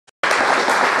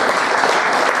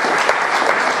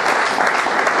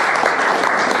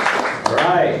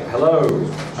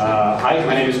Hi,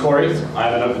 my name is Cory.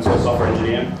 I'm an open source software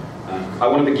engineer. I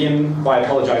want to begin by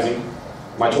apologizing.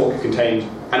 My talk contained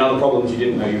other problems you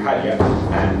didn't know you had yet,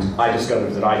 and I discovered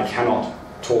that I cannot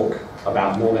talk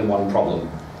about more than one problem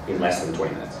in less than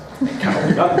 20 minutes. It cannot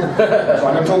be done. So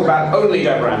I'm going to talk about only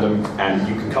dev-random, and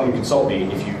you can come and consult me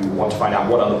if you want to find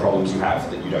out what other problems you have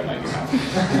that you don't know you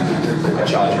have. I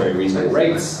charge very reasonable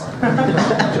rates.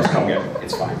 Just come get it.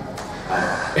 It's fine.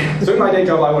 So in my day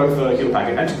job, I work for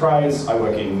Hewlett-Packard Enterprise. I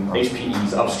work in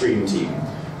HPE's upstream team,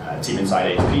 a team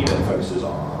inside HP that focuses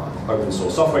on open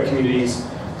source software communities,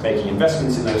 making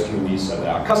investments in those communities so that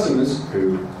our customers,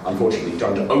 who unfortunately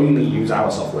don't only use our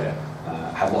software,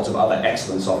 have lots of other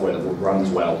excellent software that runs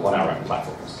well on our own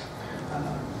platforms.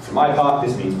 For my part,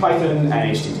 this means Python and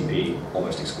HTTP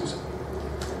almost exclusively.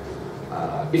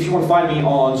 If you want to find me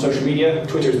on social media,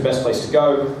 Twitter is the best place to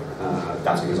go.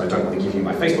 That's because I don't want to give you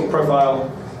my Facebook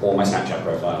profile or my Snapchat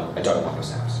profile. I don't want those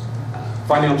snaps.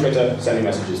 Find me on Twitter, send me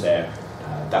messages there.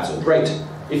 That's all great.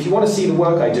 If you want to see the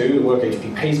work I do, the work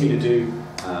HP pays me to do,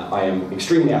 I am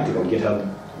extremely active on GitHub.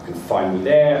 You can find me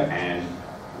there and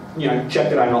check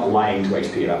that I'm not lying to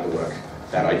HP about the work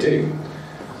that I do.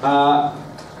 I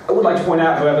would like to point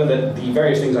out, however, that the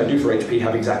various things I do for HP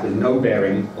have exactly no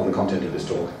bearing on the content of this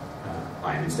talk.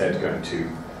 I am instead going to,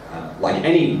 like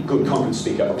any good conference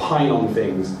speaker, opine on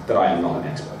things that I am not an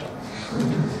expert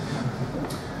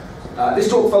on. This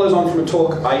talk follows on from a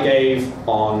talk I gave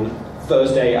on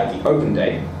Thursday at the Open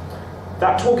Day.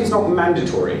 That talk is not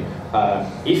mandatory.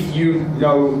 If you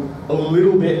know a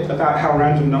little bit about how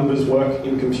random numbers work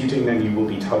in computing, then you will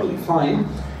be totally fine.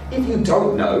 If you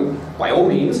don't know, by all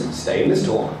means, stay in this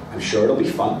talk. I'm sure it'll be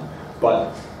fun.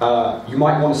 But you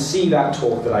might want to see that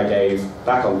talk that I gave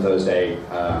back on Thursday.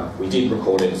 We did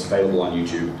record it. It's available on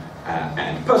YouTube.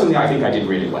 And personally, I think I did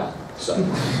really well. So,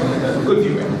 good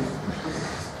viewing.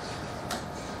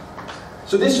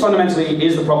 So this fundamentally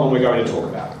is the problem we're going to talk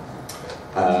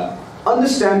about.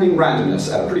 Understanding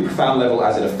randomness at a pretty profound level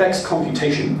as it affects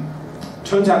computation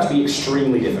turns out to be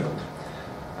extremely difficult.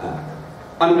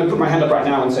 I'm going to put my hand up right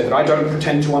now and say that I don't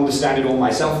pretend to understand it all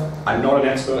myself. I'm not an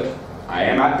expert. I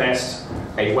am at best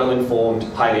a well-informed,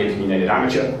 highly opinionated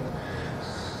amateur.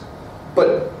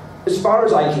 But as far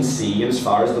as I can see, and as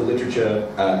far as the literature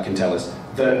can tell us,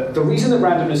 the reason that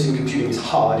randomness in computing is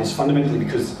hard is fundamentally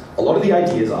because a lot of the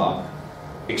ideas are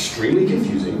extremely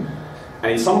confusing,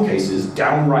 and in some cases,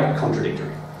 downright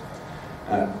contradictory.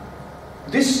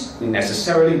 This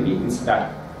necessarily means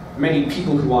that many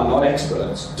people who are not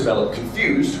experts develop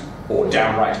confused, or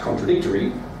downright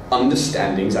contradictory,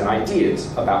 understandings and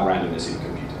ideas about randomness in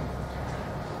computing.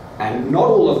 And not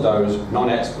all of those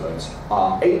non-experts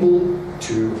are able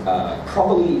to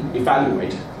properly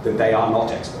evaluate that they are not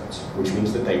experts, which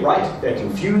means that they write their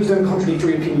confused and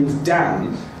contradictory opinions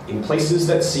down in places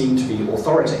that seem to be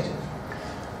authoritative.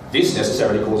 This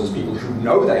necessarily causes people who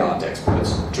know they aren't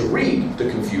experts to read the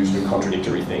confused and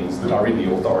contradictory things that are in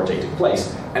the authoritative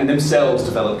place and themselves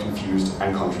develop confused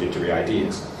and contradictory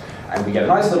ideas. And we get a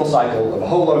nice little cycle of a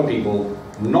whole lot of people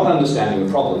not understanding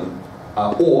the problem,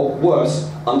 or worse,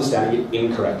 understanding it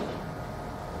incorrectly.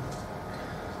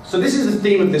 So this is the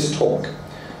theme of this talk.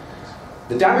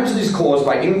 The damage that is caused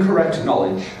by incorrect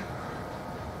knowledge,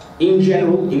 in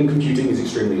general, in computing is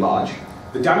extremely large.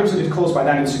 The damage that is caused by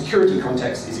that in security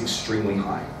context is extremely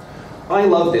high. I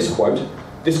love this quote.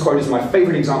 This quote is my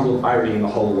favorite example of irony in the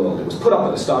whole world. It was put up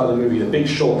at the start of the movie The Big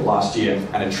Short last year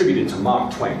and attributed to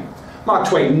Mark Twain. Mark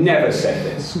Twain never said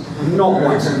this. Not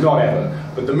once, not ever.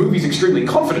 But the movie's extremely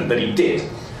confident that he did.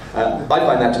 I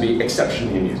find that to be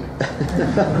exceptionally amusing.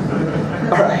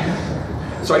 All right.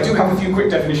 So I do have a few quick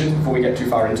definitions before we get too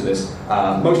far into this.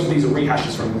 Most of these are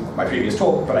rehashes from my previous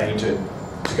talk, but I need to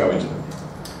go into them.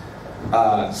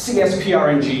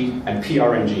 CSPRNG and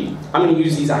PRNG. I'm going to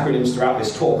use these acronyms throughout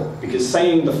this talk because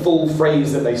saying the full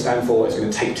phrase that they stand for is going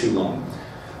to take too long.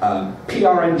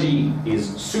 PRNG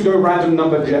is pseudo-random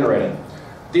number generator.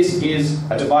 This is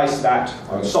a device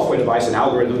or a software device, an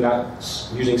algorithm that,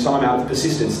 using some amount of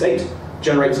persistent state,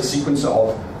 generates a sequence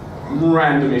of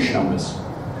randomish numbers.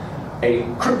 A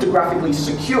cryptographically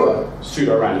secure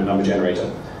pseudo-random number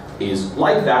generator is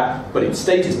like that, but its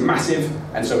state is massive,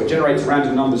 and so it generates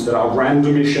random numbers that are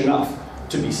randomish enough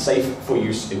to be safe for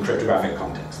use in cryptographic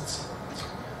contexts.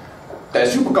 They're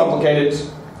super complicated.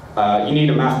 You need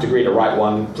a math degree to write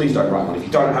one. Please don't write one. If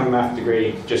you don't have a math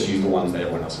degree, just use the ones that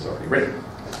everyone else has already written.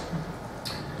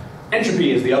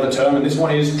 Entropy is the other term, and this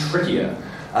one is trickier.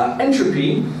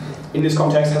 Entropy, in this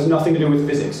context, has nothing to do with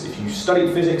physics. If you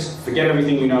studied physics, forget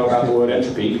everything you know about the word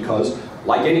entropy, because,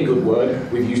 like any good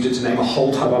word, we've used it to name a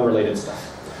whole ton of unrelated stuff.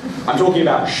 I'm talking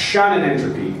about Shannon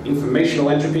entropy, informational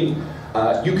entropy.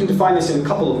 You can define this in a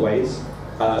couple of ways.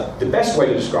 The best way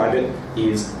to describe it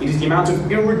is the amount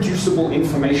of irreducible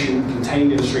information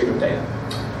contained in a stream of data.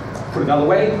 Put another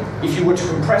way, if you were to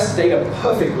compress data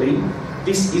perfectly,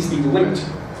 this is the limit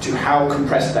to how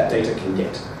compressed that data can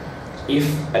get.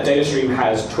 If a data stream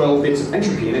has 12 bits of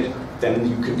entropy in it, then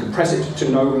you can compress it to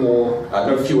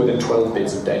no fewer than 12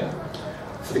 bits of data.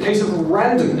 For the case of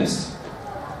randomness,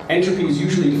 entropy is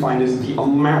usually defined as the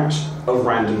amount of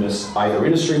randomness either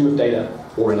in a stream of data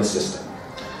or in a system.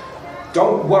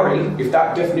 Don't worry if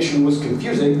that definition was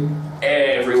confusing,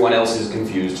 everyone else is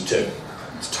confused too.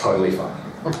 It's totally fine.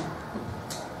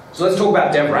 So let's talk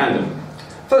about dev random.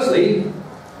 Firstly,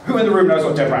 who in the room knows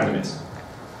what dev random is?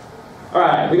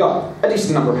 Alright, we got a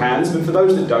decent number of hands, but for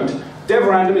those that don't, dev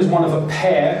random is one of a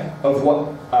pair of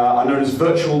what are known as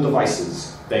virtual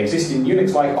devices. They exist in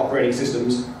Unix-like operating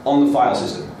systems on the file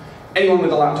system. Anyone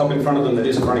with a laptop in front of them that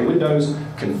isn't running Windows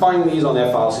can find these on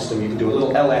their file system. You can do a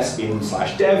little ls in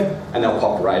 /dev, and they'll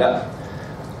pop right up.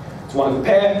 It's one of a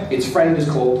pair. Its friend is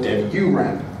called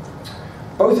dev-urandom.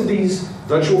 Both of these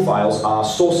virtual files are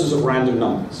sources of random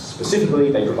numbers. Specifically,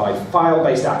 they provide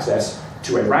file-based access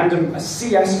to a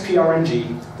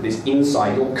CSPRNG that is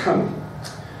inside your kernel.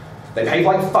 They behave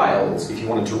like files. If you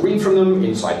wanted to read from them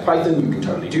inside Python, you can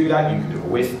totally do that. You can do it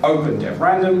with open dev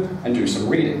random and do some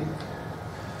reading.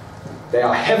 They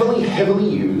are heavily, heavily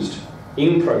used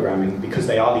in programming because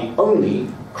they are the only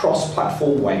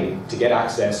cross-platform way to get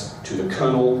access to the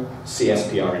kernel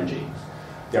CSPRNG.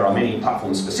 There are many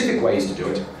platform-specific ways to do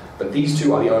it, but these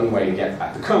two are the only way to get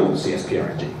at the kernel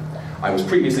CSPRNG. I was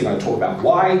previously going to talk about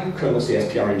why kernel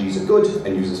CSPRNGs are good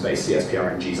and user-space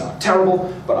CSPRNGs are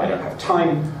terrible, but I don't have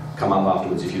time. Come up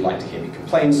afterwards if you'd like to hear me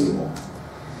complain some more.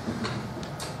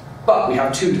 But we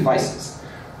have two devices.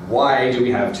 Why do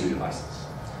we have two devices?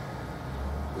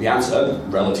 The answer,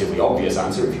 relatively obvious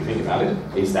answer if you think about it,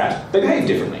 is that they behave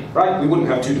differently, right? We wouldn't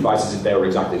have two devices if they were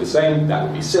exactly the same. That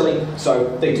would be silly,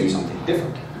 so they do something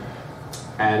different.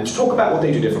 And to talk about what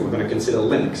they do different, we're going to consider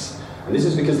Linux. And this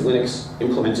is because Linux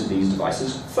implemented these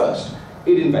devices first.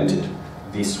 It invented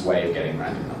this way of getting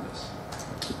random numbers.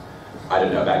 I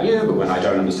don't know about you, but when I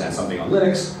don't understand something on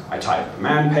Linux, I type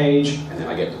man page, and then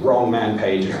I get the wrong man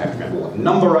page, and I have to remember what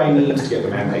number I need to get the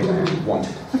man page I actually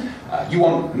wanted. You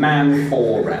want man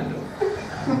for random.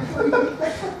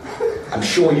 I'm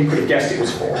sure you could have guessed it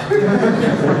was 4.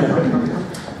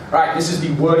 Right, this is the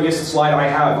wordiest slide I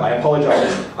have. I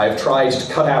apologize. I have tried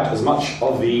to cut out as much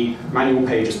of the manual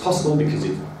page as possible because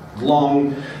it's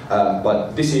long,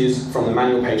 but this is from the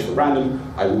manual page for random.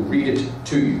 I will read it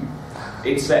to you.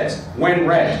 It says, when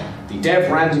read, the dev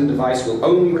random device will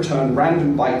only return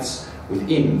random bytes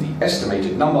within the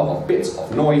estimated number of bits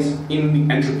of noise in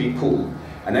the entropy pool.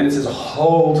 And then it says a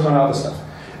whole ton of other stuff.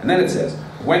 And then it says,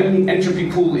 when the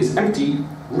entropy pool is empty,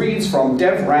 reads from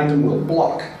dev random will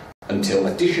block until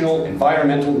additional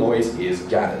environmental noise is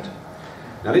gathered.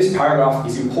 Now this paragraph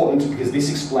is important because this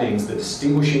explains the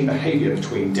distinguishing behavior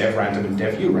between dev random and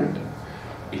dev-urandom.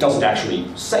 It doesn't actually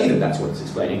say that that's what it's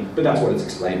explaining, but that's what it's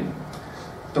explaining.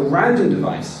 The random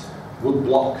device will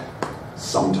block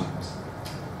sometimes.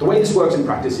 The way this works in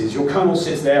practice is your kernel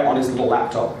sits there on its little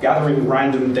laptop gathering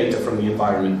random data from the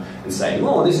environment and saying,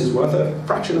 oh, this is worth a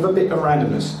fraction of a bit of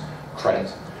randomness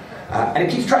credit. And it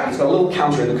keeps track. It's got a little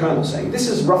counter in the kernel saying, this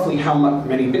is roughly how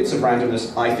many bits of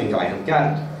randomness I think I have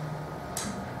gathered.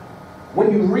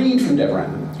 When you read from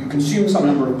dev-random, you consume some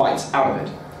number of bytes out of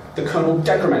it. The kernel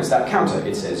decrements that counter.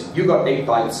 It says, you got 8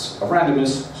 bytes of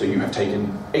randomness, so you have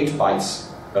taken 8 bytes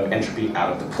of entropy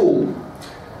out of the pool.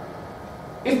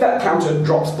 If that counter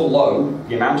drops below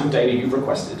the amount of data you've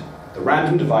requested, the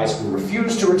random device will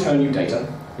refuse to return you data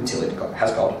until it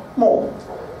has got more.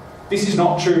 This is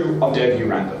not true of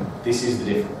dev-urandom. This is the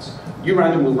difference.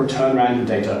 Urandom will return random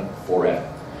data forever.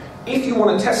 If you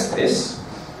want to test this,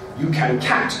 you can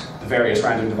cat the various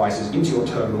random devices into your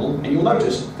terminal, and you'll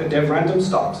notice that dev-random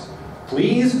stops.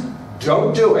 Please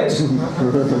don't do it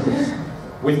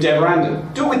with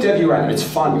dev-random. Do it with dev-urandom. It's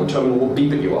fun. Your terminal will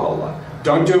beep at you a whole lot.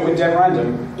 Don't do it with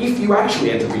dev-random. If you actually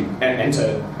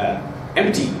enter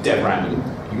empty dev-random,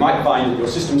 you might find that your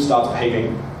system starts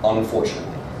behaving unfortunately.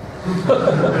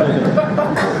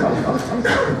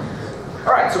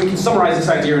 Alright, so we can summarize this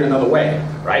idea in another way,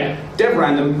 right?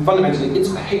 Dev-random, fundamentally, its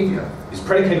behavior is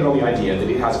predicated on the idea that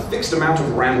it has a fixed amount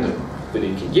of random that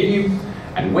it can give you,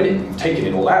 and when you've taken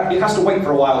it all out, it has to wait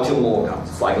for a while until more comes.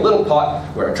 It's like a little pot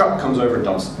where a truck comes over and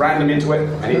dumps random into it,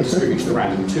 and it distributes the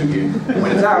random to you. And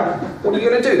when it's out, what are you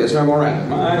going to do? There's no more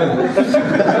random. I don't know.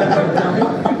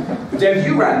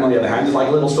 Dev-urandom, on the other hand, is like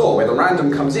a little store where the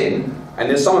random comes in, And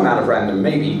there's some amount of random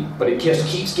maybe, but it just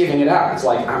keeps giving it out. It's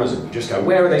like Amazon. You just go,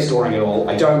 where are they storing it all?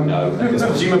 I don't know. There's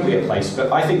presumably a place,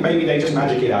 but I think maybe they just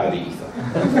magic it out of the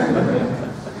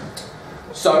ether.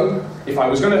 So, if I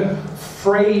was going to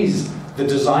phrase the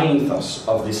design ethos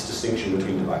of this distinction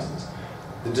between devices,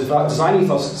 the design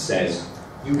ethos says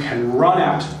you can run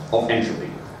out of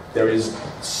entropy. There is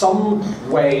some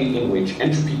way in which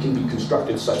entropy can be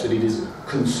constructed such that it is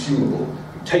consumable.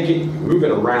 You take it, you move it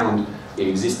around, it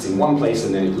exists in one place,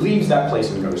 and then it leaves that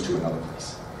place and goes to another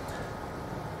place.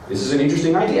 This is an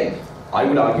interesting idea. I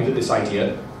would argue that this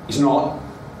idea is not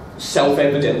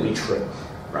self-evidently true,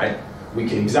 right? We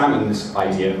can examine this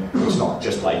idea. It's not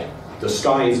just like the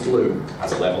sky is blue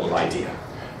as a level of idea,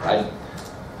 right?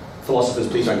 Philosophers,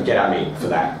 please don't get at me for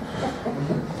that.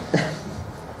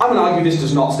 I'm going to argue this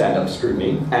does not stand up to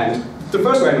scrutiny, and the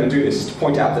first way I'm going to do this is to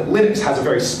point out that Linux has a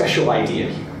very special idea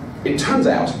here. It turns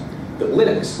out that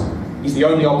Linux is the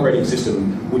only operating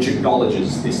system which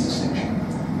acknowledges this distinction.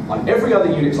 On every other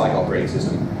Unix-like operating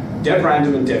system,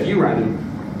 dev-random and dev-urandom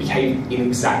behave in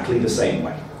exactly the same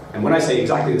way. And when I say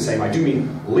exactly the same, I do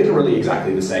mean literally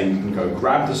exactly the same. You can go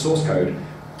grab the source code.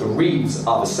 The reads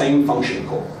are the same function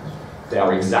call. They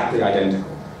are exactly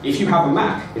identical. If you have a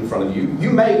Mac in front of you,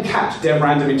 you may cat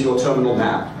dev-random into your terminal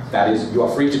now. That is, you are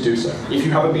free to do so. If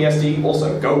you have a BSD,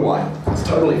 also, go wild. It's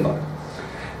totally fun.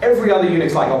 Every other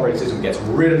Unix-like operating system gets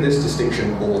rid of this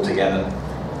distinction altogether.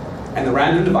 And the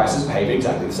random devices behave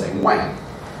exactly the same way.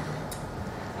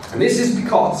 And this is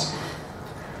because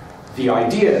the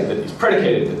idea that is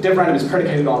predicated, that dev-random is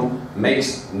predicated on,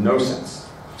 makes no sense.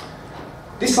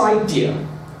 This idea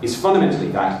is fundamentally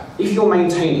that if you're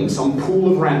maintaining some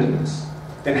pool of randomness,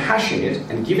 then hashing it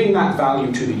and giving that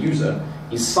value to the user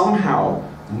is somehow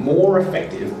more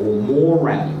effective or more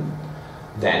random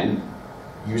than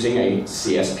using a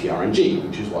CSPRNG,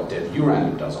 which is what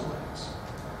dev-urandom does on Linux.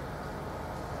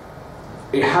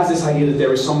 It has this idea that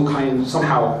there is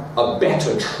somehow a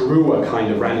better, truer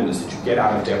kind of randomness that you get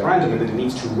out of dev-random, and that it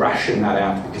needs to ration that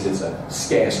out because it's a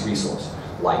scarce resource,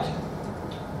 like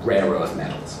rare earth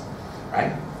metals,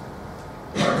 right?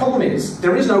 The problem is,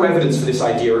 there is no evidence for this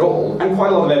idea at all, and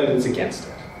quite a lot of evidence against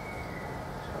it.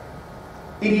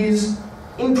 It is,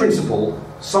 in principle,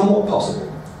 somewhat possible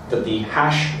that the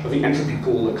hash of the entropy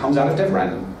pool that comes out of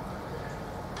dev-random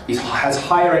has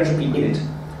higher entropy in it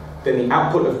than the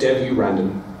output of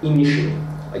dev-urandom initially.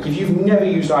 Like if you've never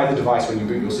used either device when you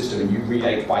boot your system and you read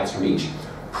 8 bytes from each,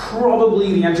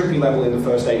 probably the entropy level in the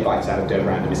first 8 bytes out of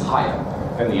dev-random is higher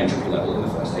than the entropy level in the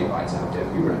first 8 bytes out of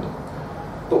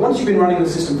dev-urandom. But once you've been running the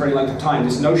system for any length of time,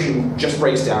 this notion just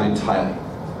breaks down entirely.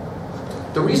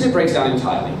 The reason it breaks down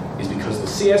entirely is because the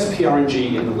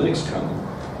CSPRNG in the Linux kernel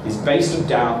is based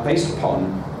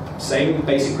upon the same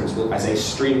basic principle as a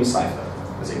stream cipher,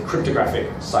 as a cryptographic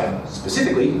cipher,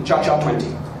 specifically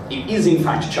CHA-20. It is in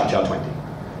fact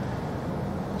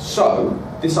CHA-20. So,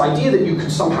 this idea that you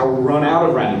could somehow run out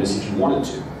of randomness if you wanted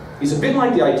to is a bit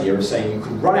like the idea of saying you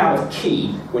could run out of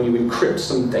key when you encrypt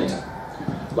some data.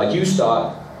 Like you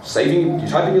start you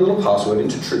type in your little password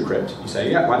into TrueCrypt, you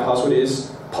say, yeah, my password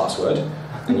is password,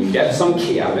 and you get some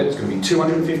key out of it. It's going to be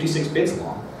 256 bits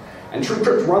long. And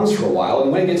TrueCrypt runs for a while,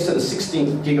 and when it gets to the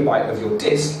 16th gigabyte of your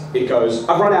disk, it goes,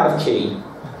 I've run out of key.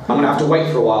 I'm going to have to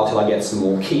wait for a while till I get some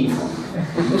more key from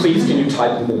you. Please, can you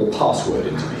type more password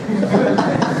into me?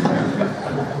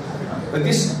 But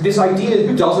this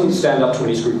idea doesn't stand up to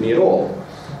any scrutiny at all.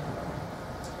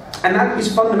 And that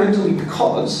is fundamentally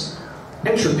because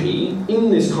entropy,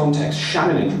 in this context,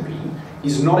 Shannon entropy,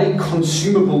 is not a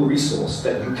consumable resource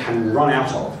that you can run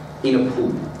out of in a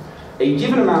pool. A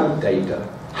given amount of data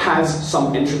has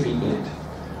some entropy in it.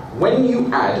 When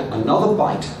you add another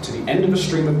byte to the end of a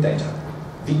stream of data,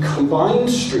 the combined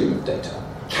stream of data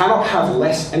cannot have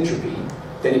less entropy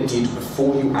than it did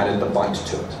before you added the byte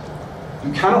to it.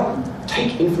 You cannot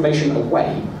take information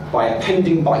away by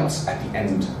appending bytes at the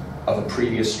end of a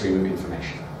previous stream of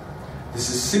information. This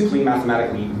is simply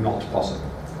mathematically not possible.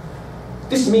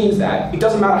 This means that it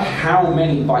doesn't matter how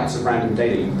many bytes of random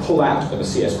data you pull out of a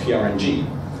CSPRNG,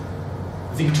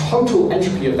 the total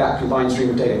entropy of that combined stream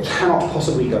of data cannot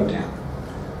possibly go down.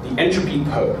 The entropy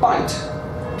per byte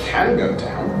can go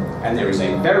down, and there is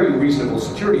a very reasonable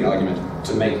security argument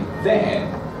to make there,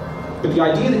 but the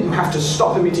idea that you have to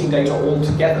stop emitting data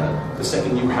altogether the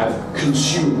second you have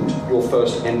consumed your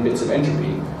first n bits of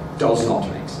entropy does not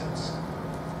make sense.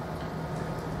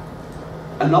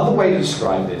 Another way to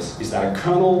describe this is that a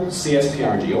kernel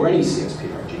CSPRNG, or any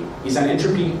CSPRNG, is an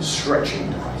entropy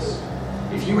stretching device.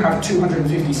 If you have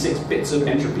 256 bits of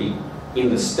entropy in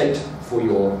the state for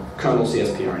your kernel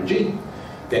CSPRNG,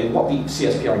 then what the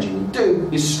CSPRNG will do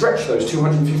is stretch those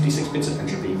 256 bits of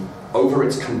entropy over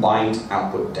its combined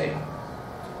output data.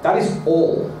 That is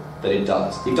all that it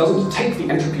does. It doesn't take the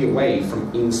entropy away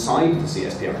from inside the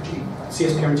CSPRNG.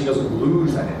 CSPRNG doesn't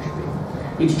lose that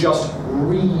entropy. It's just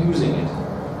reusing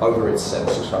it over its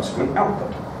subsequent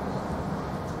output.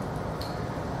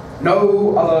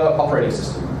 No other operating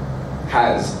system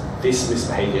has this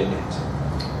misbehavior in it.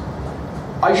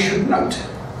 I should note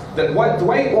that the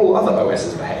way all other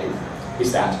OSs behave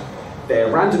is that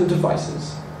their random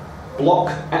devices block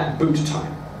at boot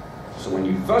time. So when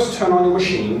you first turn on your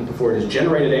machine, before it has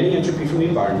generated any entropy from the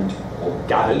environment, or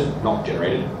gathered, not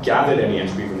generated, gathered any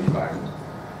entropy from the environment,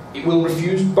 it will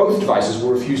refuse, both devices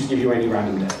will refuse to give you any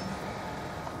random data.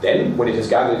 Then, when it has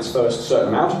gathered its first certain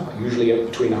amount, usually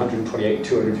between 128 and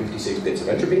 256 bits of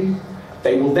entropy,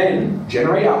 they will then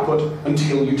generate output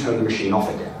until you turn the machine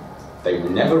off again. They will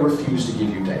never refuse to give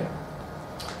you data.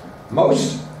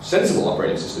 Most sensible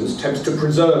operating systems attempt to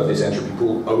preserve this entropy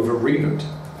pool over reboot.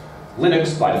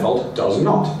 Linux, by default, does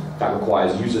not. That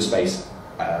requires user space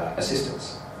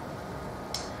assistance.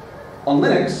 On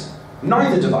Linux,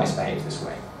 neither device behaves this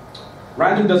way.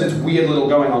 Random does its weird little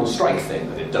going on strike thing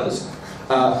that it does,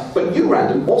 but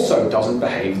urandom also doesn't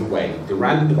behave the way the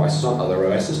random devices on other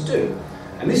OSs do.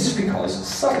 And this is because,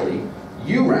 subtly,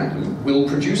 urandom will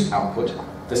produce output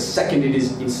the second it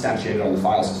is instantiated on the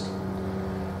file system.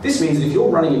 This means that if you're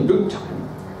running in boot time,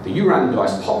 the urandom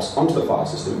device pops onto the file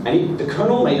system, and the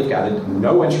kernel may have gathered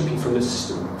no entropy from the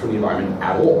system, from the environment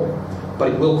at all,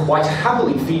 but it will quite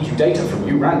happily feed you data from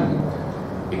urandom.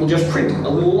 It will just print a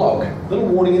little log, a little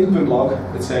warning in the boot log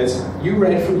that says, "You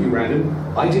read from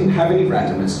urandom, I didn't have any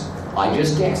randomness, I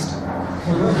just guessed."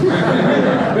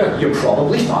 You're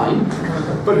probably fine,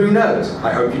 but who knows?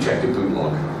 I hope you check your boot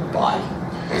log. Bye.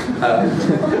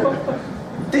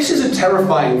 This is a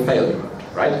terrifying failure mode,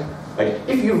 right? Like,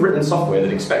 if you've written software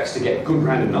that expects to get good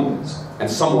random numbers, and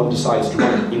someone decides to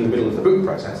run it in the middle of the boot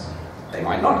process, they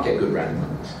might not get good random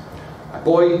numbers. My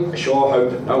boy, I sure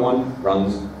hope that no one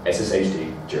runs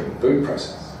SSHD during the boot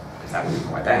process, because that would be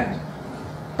quite bad.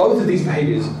 Both of these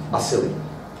behaviors are silly,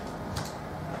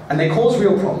 and they cause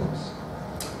real problems.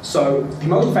 So, the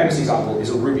most famous example is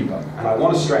a Ruby bug, and I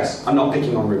want to stress, I'm not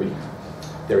picking on Ruby.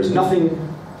 There is nothing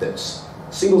that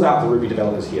singles out the Ruby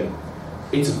developers here.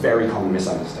 It's a very common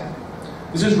misunderstanding.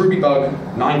 This is Ruby bug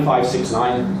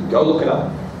 9569, you can go look it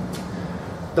up.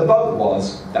 The bug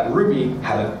was that Ruby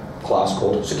had a class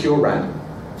called secure random,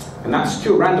 and that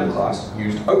secure random class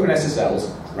used OpenSSL's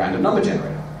random number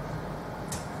generator.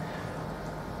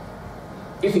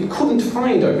 If it couldn't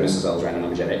find OpenSSL's random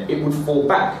number generator, it would fall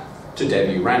back to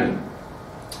dev random.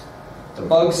 The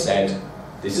bug said,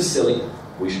 this is silly,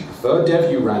 we should prefer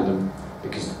dev random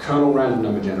because the kernel random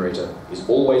number generator is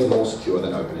always more secure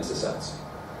than OpenSSL's.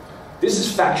 This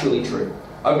is factually true.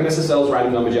 OpenSSL's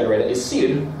random number generator is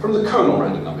seeded from the kernel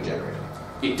random number generator.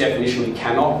 It definitionally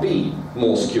cannot be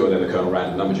more secure than the kernel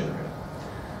random number generator.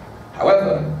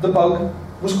 However, the bug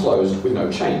was closed with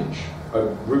no change.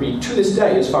 Ruby, to this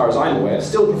day, as far as I'm aware,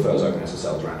 still prefers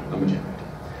OpenSSL's random number generator.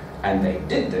 And they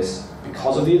did this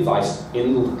because of the advice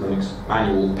in the Linux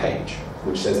manual page,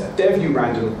 which says that dev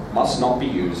random must not be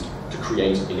used to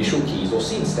create initial keys or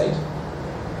seed state.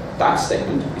 That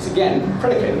statement is again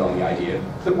predicated on the idea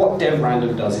that what dev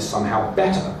random does is somehow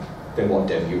better than what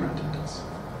dev random does.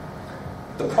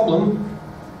 The problem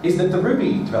is that the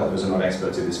Ruby developers are not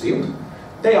experts in this field.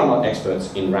 They are not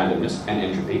experts in randomness and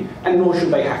entropy, and nor should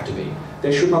they have to be.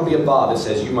 There should not be a bar that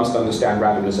says you must understand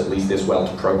randomness at least this well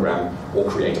to program or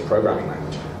create a programming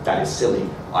language. That is silly.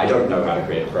 I don't know how to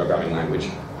create a programming language.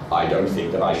 I don't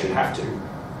think that I should have to.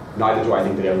 Neither do I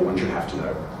think that everyone should have to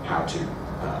know how to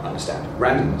understand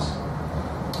randomness.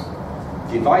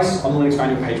 The advice on the Linux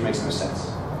manual page makes no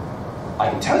sense. I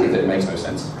can tell you that it makes no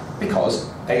sense because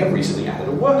they have recently added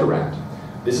a workaround.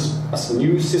 This is a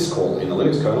new syscall in the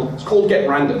Linux kernel. It's called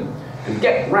getRandom. And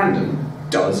getRandom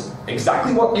does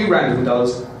exactly what urandom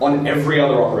does on every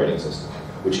other operating system,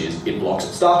 which is it blocks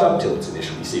at startup till it's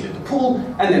initially seeded to pool,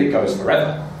 and then it goes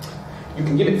forever. You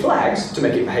can give it flags to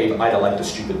make it behave either like the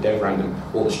stupid dev random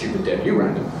or the stupid dev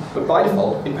urandom, but by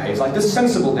default it behaves like the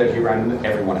sensible dev urandom that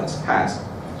everyone else has.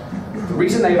 The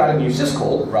reason they've added a new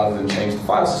syscall rather than change the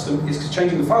file system is because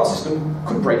changing the file system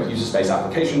could break user space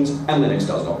applications, and Linux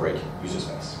does not break user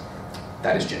space.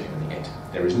 That is genuinely it.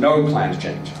 There is no planned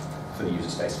change for the user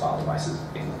space file devices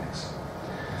in Linux.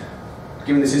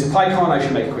 Given this is PyCon, I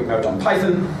should make a quick note on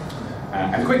Python.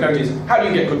 And the quick note is, how do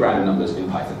you get good random numbers in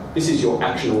Python? This is your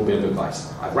actionable bit of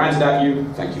advice. I've ranted at you,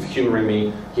 thank you for humoring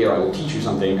me. Here I will teach you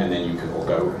something, and then you can all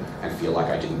go and feel like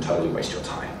I didn't totally waste your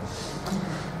time.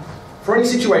 For For any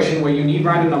situation where you need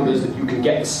random numbers that you can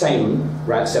get the same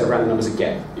set of random numbers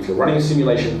again, if you're running a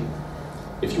simulation,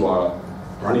 if you are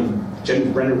rendering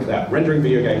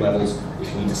video game levels, if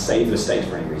you need to save the state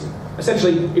for any reason.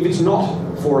 Essentially, if it's not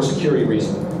for a security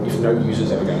reason, if no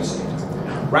user's ever going to see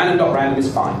it. Random.random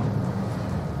is fine.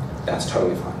 That's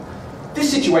totally fine. This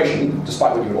situation,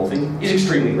 despite what you would all think, is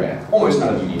extremely rare. Almost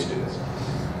none of you need to do this.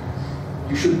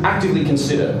 You should actively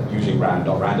consider using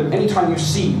random.random. Anytime you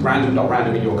see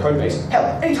random.random in your codebase, hell,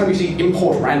 anytime you see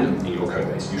import random in your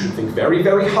codebase, you should think very,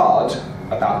 very hard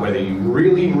about whether you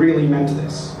really, really meant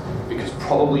this, because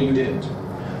probably you didn't.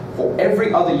 For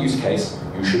every other use case,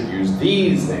 you should use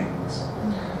these things.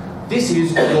 This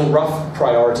is your rough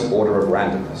priority order of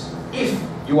randomness. If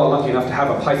you are lucky enough to have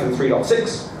a Python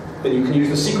 3.6, then you can use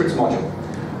the secrets module.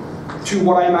 To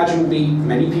what I imagine will be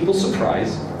many people's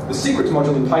surprise, the secrets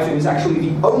module in Python is actually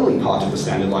the only part of the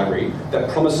standard library that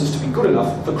promises to be good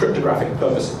enough for cryptographic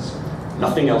purposes.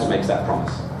 Nothing else makes that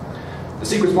promise. The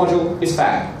secrets module is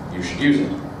fab. You should use it.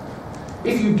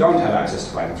 If you don't have access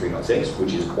to Python 3.6,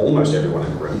 which is almost everyone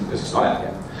in the room, because it's not out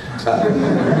yet,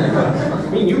 I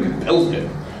mean, you can build it.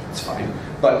 It's fine.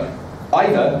 But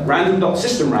either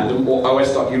random.systemrandom or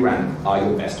os.urandom are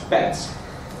your best bets.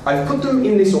 I've put them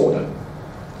in this order.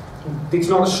 It's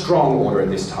not a strong order at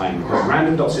this time, because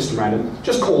random.systemrandom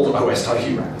just called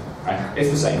os.urandom. Right?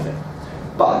 It's the same thing.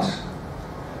 But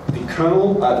the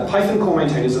kernel, the Python core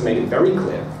maintainers have made it very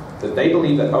clear that they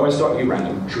believe that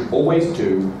os.urandom should always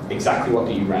do exactly what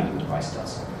the urandom device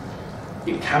does.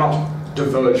 It cannot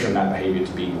diverge from that behavior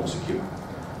to be more secure.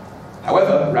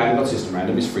 However,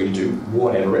 random.systemrandom is free to do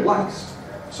whatever it likes.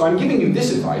 So I'm giving you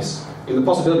this advice in the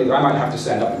possibility that I might have to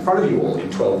stand up in front of you all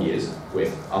in 12 years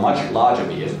with a much larger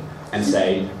beard and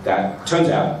say that, turns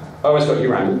out,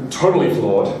 os.urandom, totally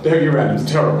flawed, their urandom's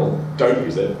terrible, don't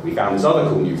use it. We found this other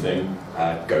cool new thing,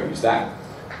 go use that.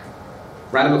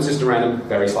 Random.systemrandom,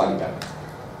 very slightly better.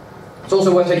 It's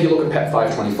also worth taking a look at PEP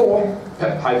 524.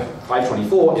 PEP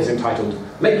 524 is entitled,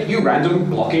 Make Urandom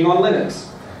Blocking on Linux.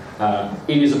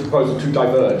 It is a proposal to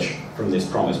diverge from this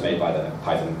promise made by the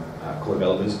Python core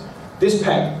developers. This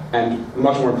PEP, and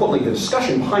much more importantly, the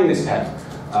discussion behind this PEP,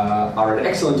 are an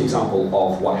excellent example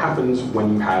of what happens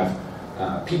when you have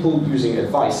people using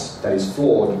advice that is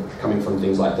flawed coming from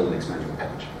things like the Linux manual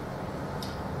page.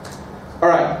 All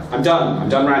right, I'm done. I'm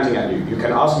done ranting at you. You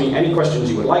can ask me any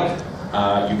questions you would like.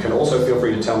 You can also feel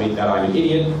free to tell me that I'm an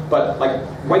idiot, but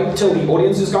wait till the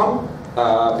audience is gone,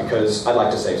 because I'd like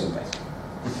to save some face.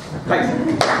 Thanks.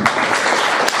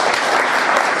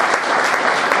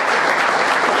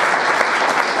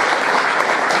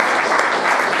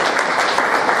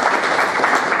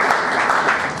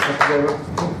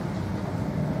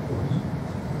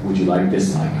 Would you like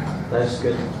this mic? That's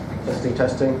good.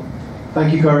 Testing.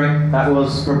 Thank you, Cory. That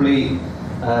was probably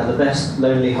the best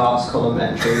Lonely Hearts column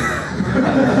entry I've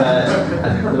ever heard,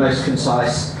 and the most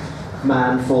concise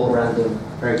man for random.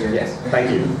 Very good. Yes,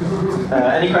 thank you.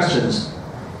 Any questions?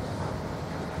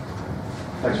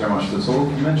 Thanks very much for the talk.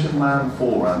 You mentioned man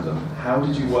for random. How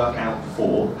did you work out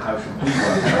for? How should we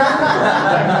work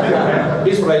out?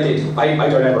 Here's what I did. I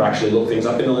don't ever actually look things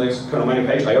up in the Linux kernel menu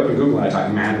page. I open Google and I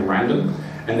type man random,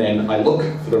 and then I look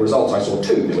for the results. I saw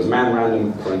two. There was man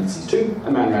random parentheses 2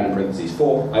 and man random parentheses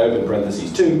 4. I opened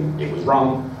parentheses 2. It was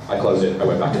wrong. I closed it. I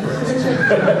went back to parentheses.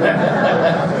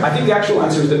 I think the actual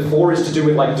answer is that 4 is to do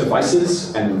with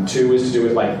devices, and 2 is to do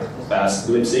with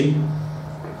libc.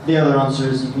 The other answer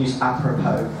is you can use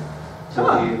apropos to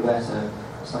tell you where to.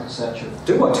 It's like a search of.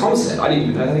 Do what Tom said. I didn't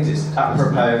even know that existed.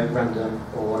 Apropos, random,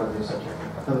 or whatever you search.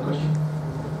 Another question?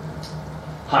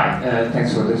 Hi,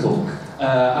 thanks for the talk.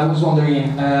 I was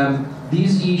wondering,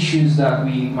 these issues that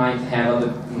we might have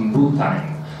at the boot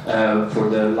time for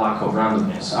the lack of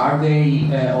randomness, are they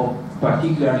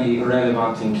particularly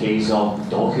relevant in case of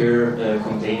Docker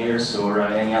containers or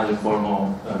any other form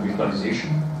of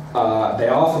virtualization? They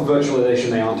are for virtualization,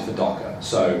 they aren't for Docker.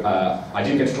 So I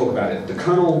didn't get to talk about it. The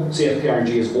kernel CFPRNG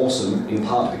is awesome in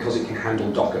part because it can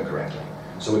handle Docker correctly.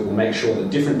 So it will make sure that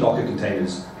different Docker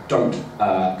containers don't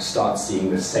start seeing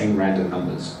the same random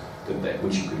numbers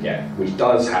which you could get, which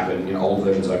does happen in old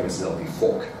versions of OpenSSL if you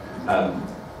fork.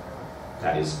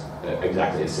 That is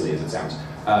exactly as silly as it sounds.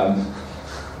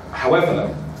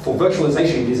 However, for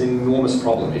virtualization, it is an enormous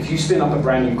problem. If you spin up a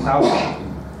brand new cloud machine,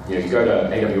 you go to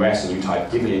AWS and you type,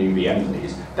 give me a new VM,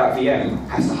 please. That VM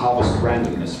has to harvest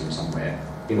randomness from somewhere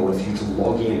in order for you to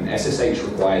log in. SSH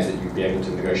requires that you be able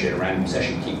to negotiate a random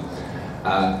session key.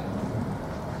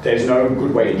 There's no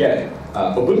good way to get it.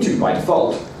 Ubuntu, by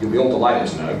default, you'll be all delighted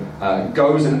to know,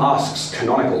 goes and asks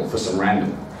Canonical for some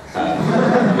random.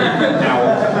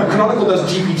 Now, canonical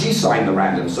does GPG sign the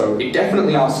random, so it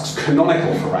definitely asks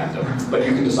canonical for random, but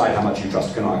you can decide how much you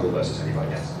trust canonical versus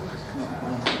anybody else.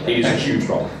 It is a huge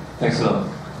problem. Thanks a lot.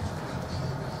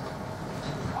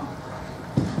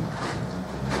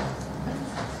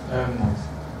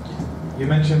 You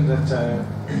mentioned that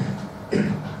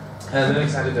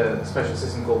Linux added a special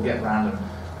system called getRandom.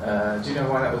 Do you know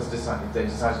why that was decided? They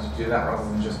decided to do that rather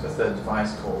than just a third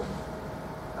device called,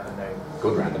 I don't know.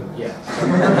 Good random. Yeah.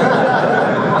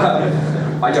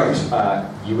 I don't.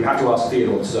 You would have to ask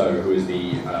Theodore Tso, who is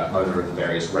the owner of the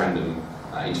various random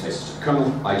interfaces to the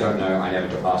kernel. I don't know. I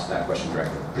never asked that question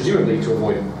directly. Presumably to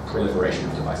avoid proliferation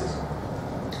of devices.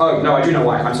 Oh, no, I do know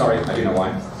why. I'm sorry. I do know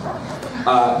why.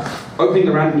 Opening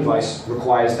the random device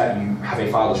requires that you have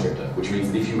a file descriptor, which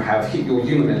means that if you have hit your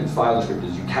unlimited file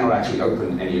descriptors, you cannot actually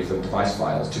open any of the device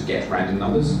files to get random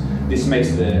numbers. This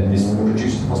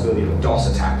produces the possibility of a DOS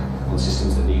attack on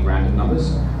systems that need random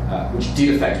numbers, which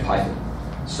did affect Python.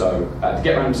 So the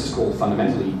getRandom syscall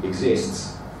fundamentally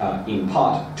exists in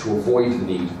part to avoid the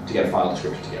need to get a file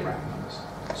descriptor to get random numbers.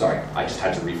 Sorry, I just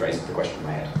had to rephrase the question in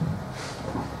my head.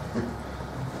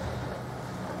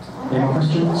 Any more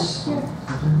questions?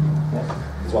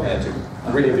 There's one there too.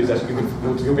 I'm really enthusiastic.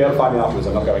 You'll be able to find me afterwards.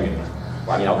 I'm not going anywhere.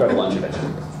 Well, I mean, I'll go to lunch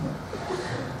eventually.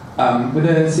 With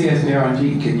a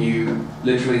CSPRNG, can you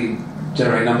literally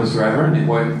generate numbers forever, and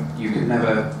you can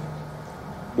never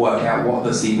work out what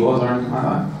the seed was or anything like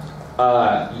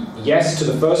that? Yes to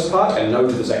the first part, and no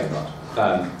to the second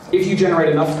part. If you generate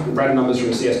enough random numbers from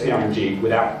a CSPRNG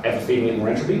without ever feeding it more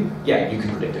entropy, yeah, you can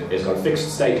predict it. It's got a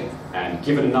fixed state, and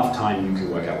given enough time, you can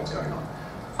work out what's going on.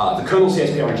 The kernel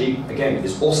CSPRNG, again,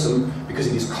 is awesome because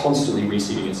it is constantly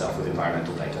reseeding itself with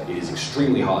environmental data. It is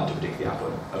extremely hard to predict the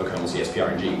output of a kernel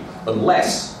CSPRNG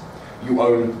unless you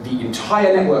own the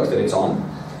entire network that it's on,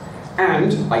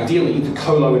 and ideally the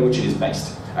colo in which it is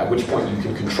based, at which point you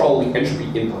can control the entropy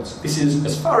inputs. This is,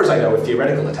 as far as I know, a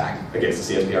theoretical attack against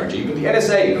the CSPRNG, but the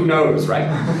NSA, who knows, right?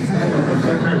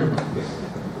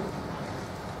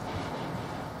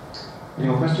 Any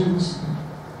more questions?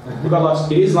 We've got lots.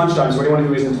 It is lunchtime, so anyone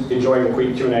who isn't enjoying a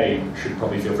quick Q&A should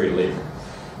probably feel free to leave.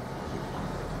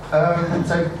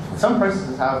 So some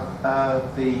processors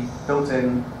have the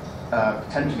built-in,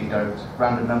 potentially doped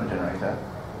random number generator.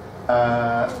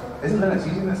 Isn't Linux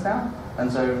using this now?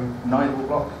 And so neither will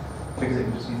block because it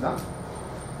can just use that?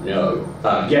 No.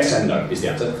 Yes and no is the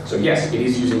answer. So yes, it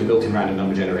is using the built-in random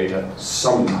number generator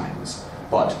sometimes,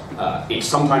 but it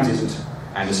sometimes isn't.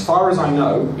 And as far as I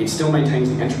know, it still maintains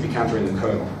the entropy counter in the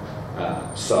kernel.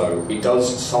 So it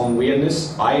does some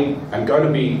weirdness. I am going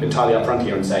to be entirely upfront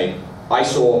here and say, I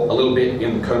saw a little bit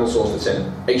in the kernel source that said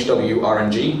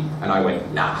HWRNG, and I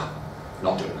went, nah,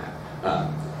 not doing that.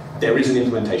 There is an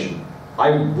implementation.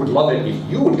 I would love it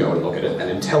if you would go and look at it and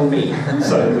then tell me,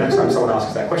 so the next time someone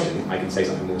asks that question, I can say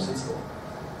something more sensible.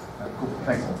 Cool,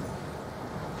 thanks.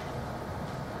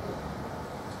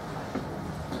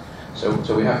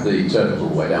 So we have the turtles all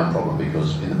the way down problem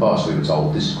because in the past we were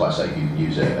told this is quite safe, you can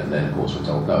use it, and then of course we're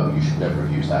told no, you should never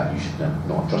have used that, you should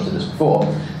not have trusted us before.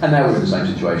 And now we're in the same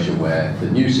situation where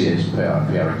the new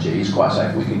CSPRNG is quite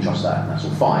safe, we can trust that, and that's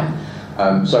all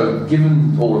fine. So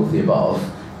given all of the above,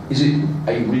 is it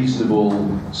a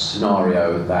reasonable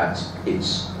scenario that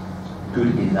it's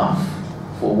good enough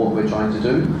for what we're trying to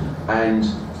do? And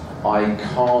I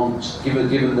can't,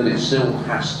 given that it still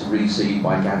has to reseed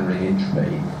by gathering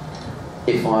entropy,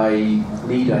 if I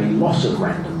need a lot of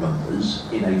random numbers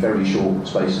in a very short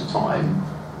space of time,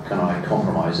 can I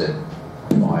compromise it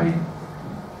by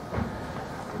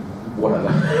whatever?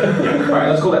 Yeah. All right,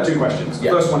 let's call that two questions. The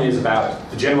first one is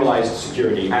about the generalized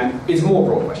security, and it's a more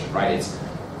broad question, right? It's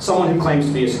someone who claims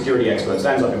to be a security expert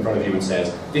stands up in front of you and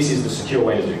says, this is the secure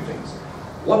way to do things.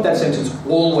 What that sentence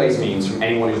always means from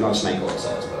anyone who's not a snake oil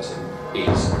salesperson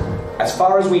is, as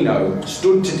far as we know,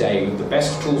 stood today with the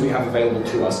best tools we have available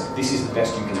to us, this is the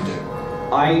best you can do.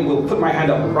 I will put my hand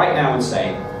up right now and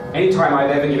say, anytime I've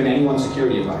ever given anyone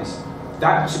security advice,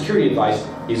 that security advice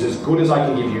is as good as I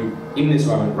can give you in this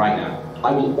moment right now.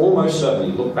 I will almost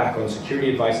certainly look back on security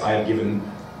advice I have given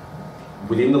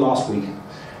within the last week,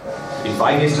 in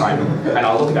 5 years' time, and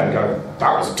I'll look at that and go,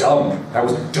 that was dumb, that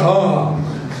was dumb,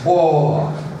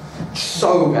 oh,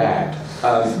 so bad.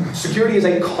 Security is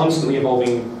a constantly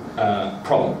evolving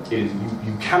problem.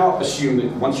 You cannot assume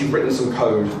that once you've written some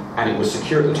code and it was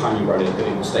secure at the time you wrote it, that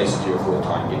it will stay secure for all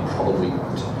time. It probably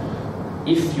won't.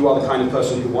 If you are the kind of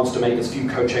person who wants to make as few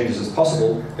code changes as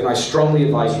possible, then I strongly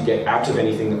advise you get out of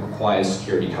anything that requires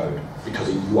security code,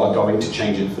 because you are going to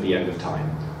change it for the end of time,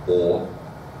 or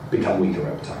become weaker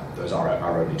over time. Those are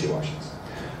our only two options.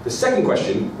 The second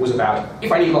question was about,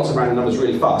 if I need lots of random numbers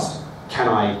really fast, can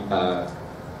I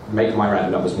make my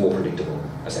random numbers more predictable,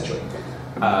 essentially?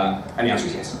 And the answer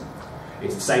is yes.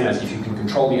 It's the same as if you can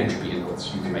control the entropy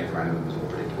inputs, you can make the random numbers more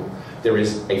predictable. There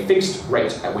is a fixed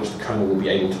rate at which the kernel will be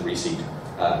able to reseed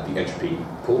the entropy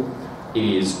pool. It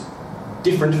is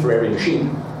different for every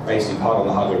machine, based in part on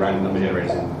the hardware random number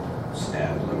generators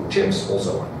and little chips,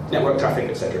 also on network traffic,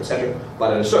 etc., etc.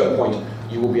 But at a certain point,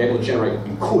 you will be able to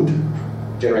you could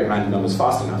generate random numbers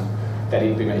fast enough that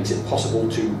it makes it possible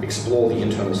to explore the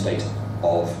internal state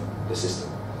of the system.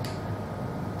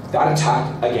 That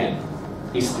attack, again,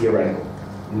 is theoretical.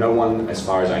 No one, as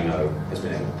far as I know, has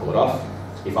been able to pull it off.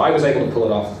 If I was able to pull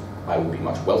it off, I would be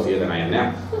much wealthier than I am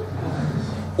now.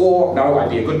 Or, no, I'd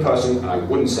be a good person and I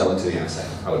wouldn't sell it to the NSA.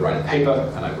 I would write a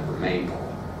paper and I would remain poor.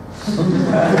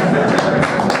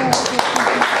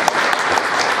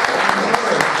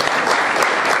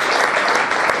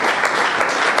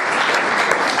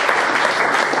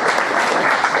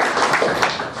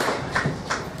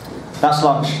 That's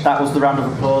lunch. That was the round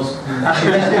of applause.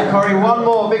 Actually, let's give Cory one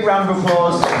more big round of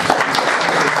applause.